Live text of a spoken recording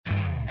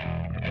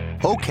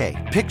Okay,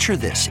 picture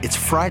this. It's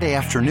Friday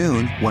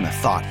afternoon when a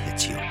thought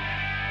hits you.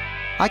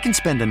 I can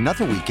spend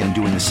another weekend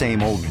doing the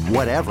same old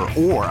whatever,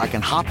 or I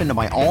can hop into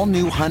my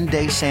all-new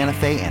Hyundai Santa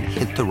Fe and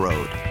hit the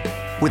road.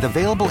 With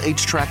available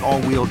H-Track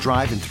all-wheel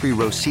drive and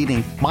 3-row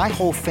seating, my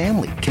whole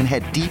family can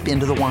head deep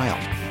into the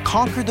wild.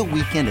 Conquer the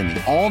weekend in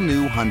the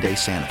all-new Hyundai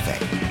Santa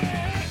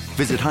Fe.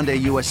 Visit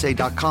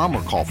HyundaiUSA.com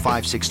or call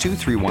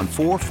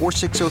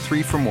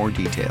 562-314-4603 for more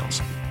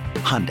details.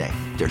 Hyundai,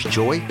 there's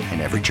joy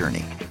in every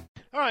journey.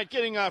 All right,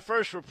 getting our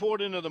first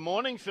report into the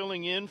morning,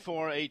 filling in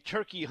for a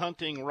turkey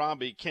hunting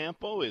Robbie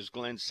Campo is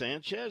Glenn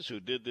Sanchez,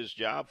 who did this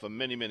job for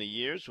many, many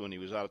years when he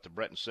was out at the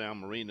Breton Sound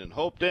Marine in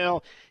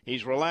Hopedale.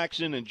 He's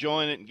relaxing,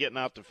 enjoying it, and getting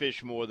out to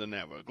fish more than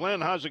ever.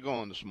 Glenn, how's it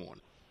going this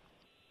morning?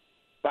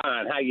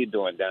 Fine. How you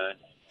doing, Don?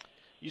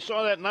 You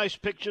saw that nice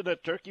picture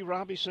that turkey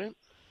Robbie sent?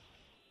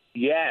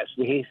 Yes,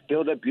 he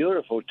killed a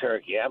beautiful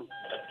turkey. I'm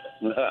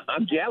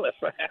jealous.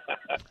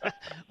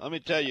 Let me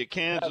tell you,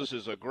 Kansas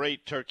is a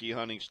great turkey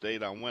hunting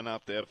state. I went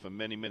out there for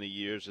many, many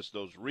years. It's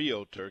those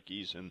Rio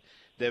turkeys, and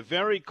they're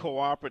very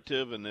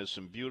cooperative, and there's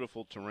some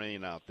beautiful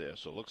terrain out there.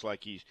 So it looks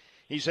like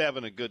he's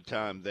having a good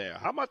time there.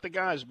 How about the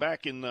guys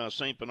back in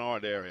St.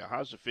 Bernard area?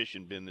 How's the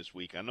fishing been this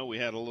week? I know we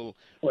had a little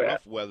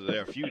rough weather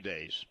there a few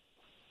days.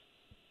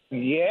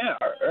 Yeah,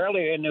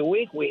 earlier in the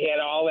week we had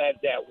all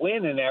that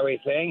wind and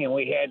everything, and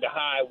we had the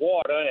high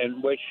water,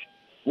 and which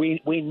we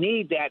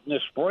need that in the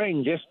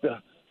spring just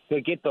to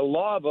get the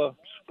lava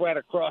spread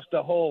across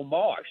the whole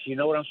marsh. You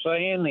know what I'm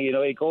saying? You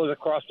know, it goes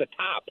across the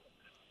top,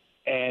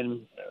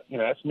 and you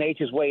know that's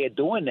nature's way of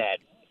doing that.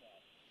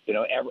 You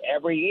know,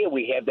 every year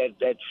we have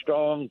that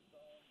strong,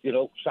 you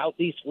know,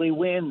 southeasterly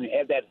wind,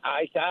 have that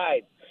high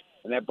tide,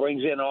 and that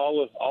brings in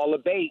all the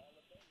bait,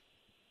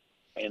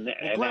 and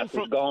that's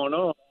what's going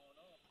on.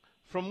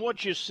 From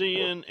what you're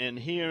seeing and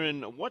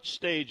hearing, what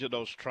stage are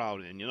those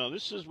trout in? You know,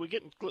 we're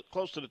getting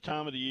close to the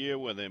time of the year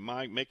where they're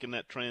making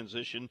that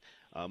transition,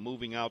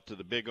 moving out to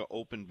the bigger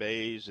open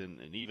bays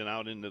and even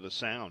out into the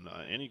Sound.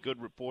 Any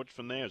good reports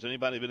from there? Has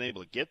anybody been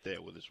able to get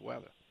there with this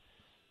weather?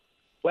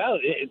 Well,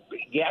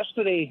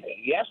 yesterday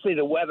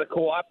the weather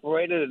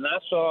cooperated, and I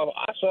saw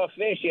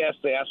fish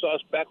yesterday. I saw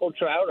speckled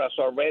trout. I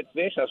saw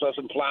redfish. I saw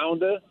some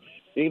flounder.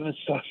 Even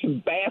saw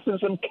some bass and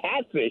some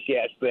catfish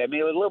yesterday. I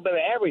mean, it was a little bit of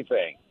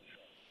everything.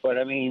 But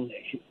I mean,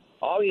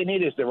 all you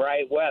need is the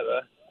right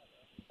weather,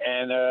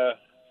 and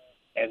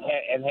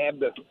have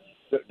the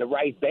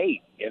right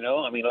bait. You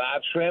know, I mean,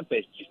 live shrimp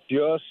is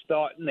just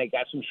starting. They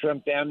got some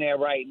shrimp down there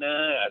right now.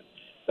 I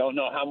don't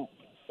know how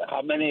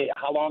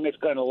long it's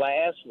going to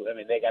last. I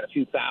mean, they got a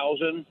few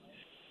thousand.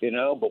 You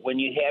know, but when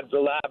you have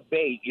the live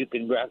bait, you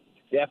can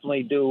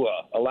definitely do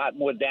a lot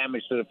more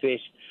damage to the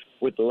fish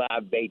with the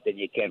live bait than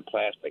you can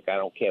plastic. I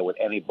don't care what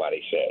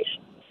anybody says.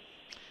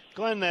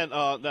 Glenn,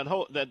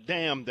 that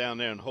dam down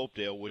there in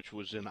Hopedale, which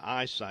was in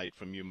eyesight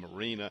from your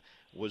marina,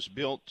 was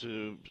built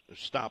to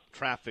stop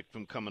traffic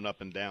from coming up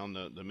and down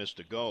the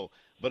Mr. Go.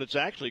 But it's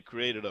actually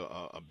created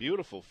a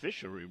beautiful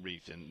fishery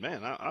reef. And,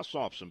 man, I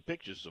saw some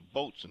pictures of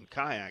boats and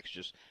kayaks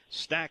just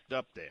stacked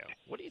up there.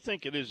 What do you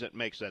think it is that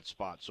makes that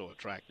spot so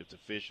attractive to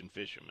fish and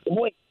fishermen?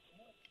 Boy,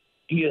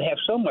 you have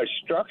so much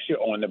structure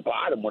on the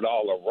bottom with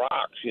all the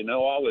rocks, you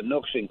know, all the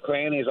nooks and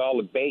crannies, all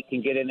the bait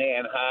can get in there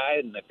and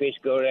hide, and the fish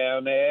go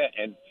down there.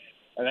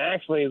 And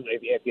actually,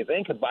 if you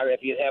think about it,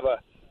 if you have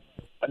a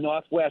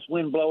northwest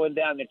wind blowing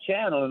down the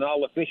channel and all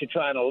the fish are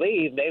trying to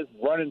leave, they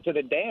run into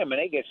the dam and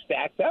they get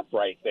stacked up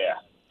right there.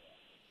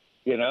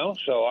 You know,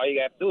 so all you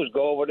got to do is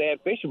go over there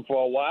fishing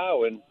for a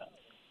while, and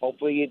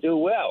hopefully you do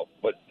well.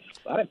 But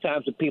a lot of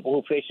times the people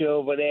who fish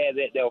over there,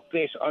 they'll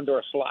fish under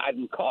a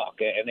sliding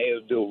caulk, and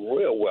they'll do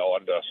real well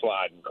under a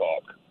sliding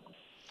caulk.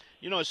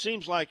 You know, it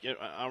seems like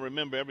I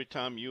remember every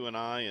time you and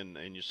I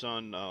and your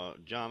son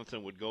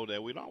Jonathan would go there,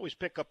 we'd always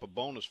pick up a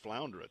bonus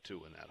flounder or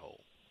two in that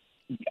hole.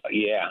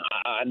 Yeah,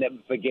 I never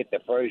forget the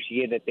first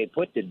year that they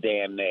put the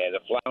dam there. The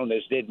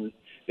flounders didn't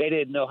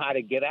know how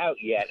to get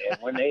out yet, and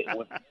when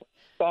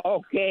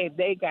fall came,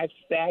 they got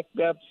stacked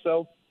up.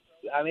 So,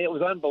 I mean, it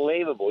was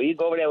unbelievable. You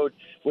go over there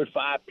with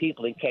 5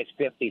 people and catch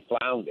 50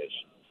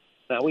 flounders.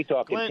 Now we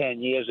talking Glenn,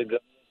 10 years ago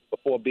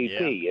before BP,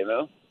 yeah. You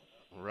know.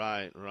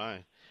 Right.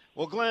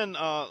 Well, Glenn,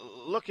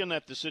 looking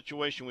at the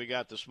situation we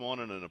got this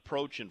morning, an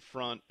approach in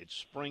front, it's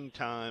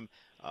springtime,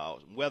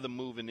 weather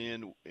moving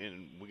in,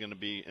 and we're going to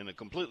be in a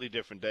completely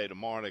different day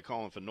tomorrow. They're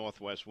calling for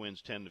northwest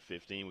winds 10 to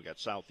 15. We got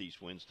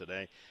southeast winds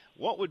today.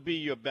 What would be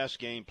your best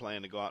game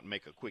plan to go out and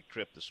make a quick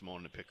trip this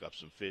morning to pick up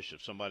some fish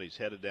if somebody's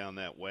headed down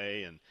that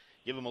way, and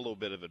give them a little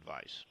bit of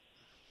advice?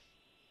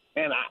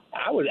 And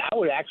I would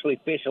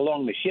actually fish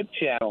along the ship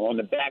channel on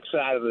the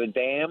backside of the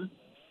dam.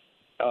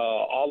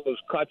 All those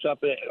cuts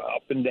up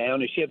and down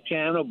the ship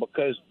channel,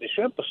 because the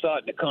shrimp are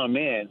starting to come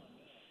in,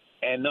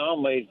 and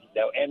normally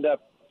they'll end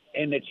up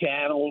in the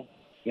channel,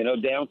 you know,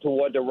 down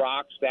toward the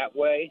rocks that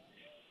way.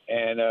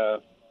 And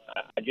I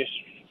just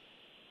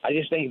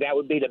think that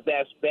would be the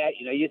best bet.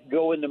 You know, you can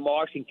go in the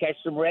marsh and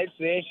catch some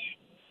redfish,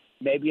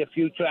 maybe a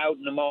few trout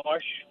in the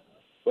marsh,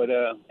 but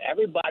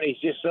everybody's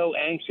just so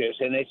anxious,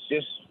 and it's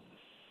just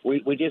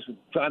we just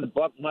trying to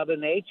buck Mother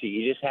Nature.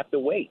 You just have to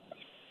wait.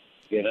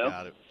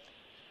 Got it.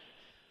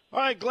 All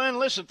right, Glenn,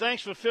 listen,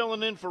 thanks for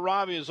filling in for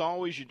Robbie. As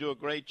always, you do a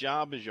great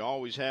job, as you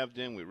always have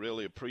done. We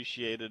really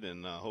appreciate it,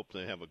 and hope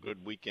they have a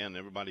good weekend.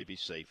 Everybody be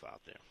safe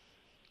out there.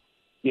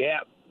 Yeah,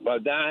 well,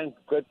 Don,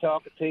 good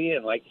talking to you.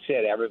 And like you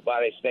said,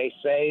 everybody stay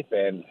safe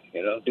and,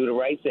 do the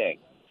right thing.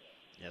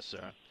 Yes,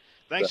 sir.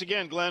 Thanks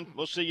again, Glenn.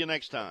 We'll see you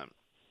next time.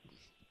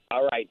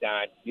 All right,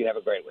 Don. You have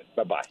a great one.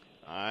 Bye-bye.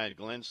 All right,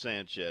 Glenn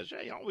Sanchez.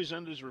 He always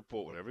ends his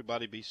report.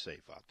 Everybody be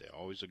safe out there.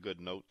 Always a good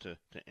note to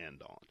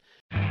end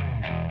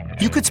on.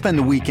 You could spend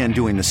the weekend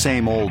doing the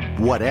same old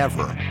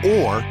whatever,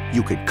 or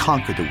you could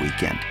conquer the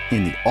weekend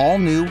in the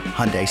all-new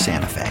Hyundai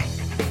Santa Fe.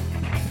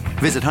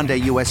 Visit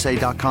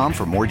HyundaiUSA.com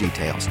for more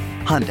details.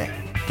 Hyundai,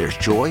 there's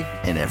joy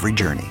in every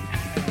journey.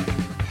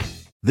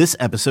 This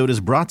episode is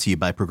brought to you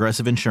by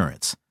Progressive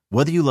Insurance.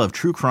 Whether you love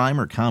true crime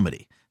or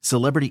comedy,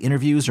 celebrity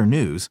interviews or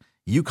news,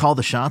 you call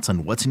the shots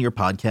on what's in your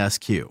podcast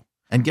queue.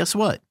 And guess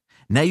what?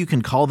 Now you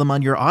can call them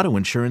on your auto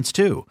insurance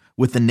too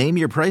with the Name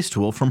Your Price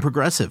tool from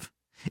Progressive.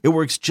 It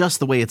works just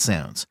the way it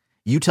sounds.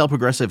 You tell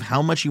Progressive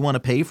how much you want to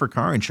pay for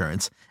car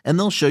insurance, and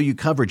they'll show you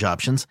coverage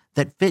options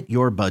that fit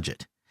your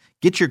budget.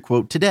 Get your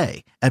quote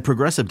today at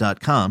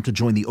Progressive.com to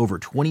join the over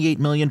 28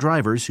 million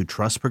drivers who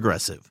trust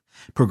Progressive.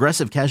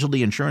 Progressive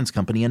Casualty Insurance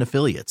Company and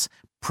Affiliates.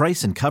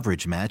 Price and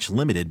coverage match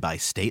limited by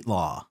state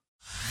law.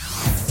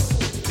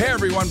 Hey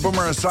everyone,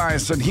 Boomer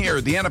Esiason here.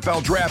 The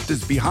NFL Draft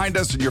is behind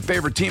us and your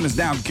favorite team is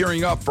now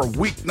gearing up for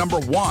week number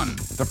 1.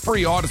 The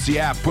free Odyssey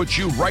app puts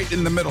you right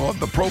in the middle of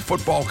the pro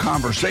football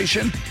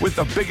conversation with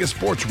the biggest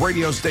sports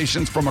radio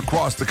stations from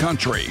across the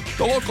country.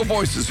 The local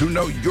voices who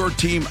know your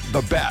team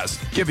the best,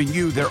 giving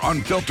you their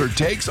unfiltered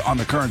takes on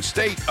the current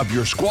state of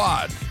your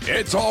squad.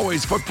 It's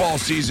always football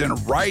season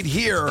right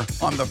here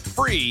on the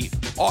free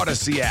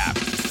Odyssey app.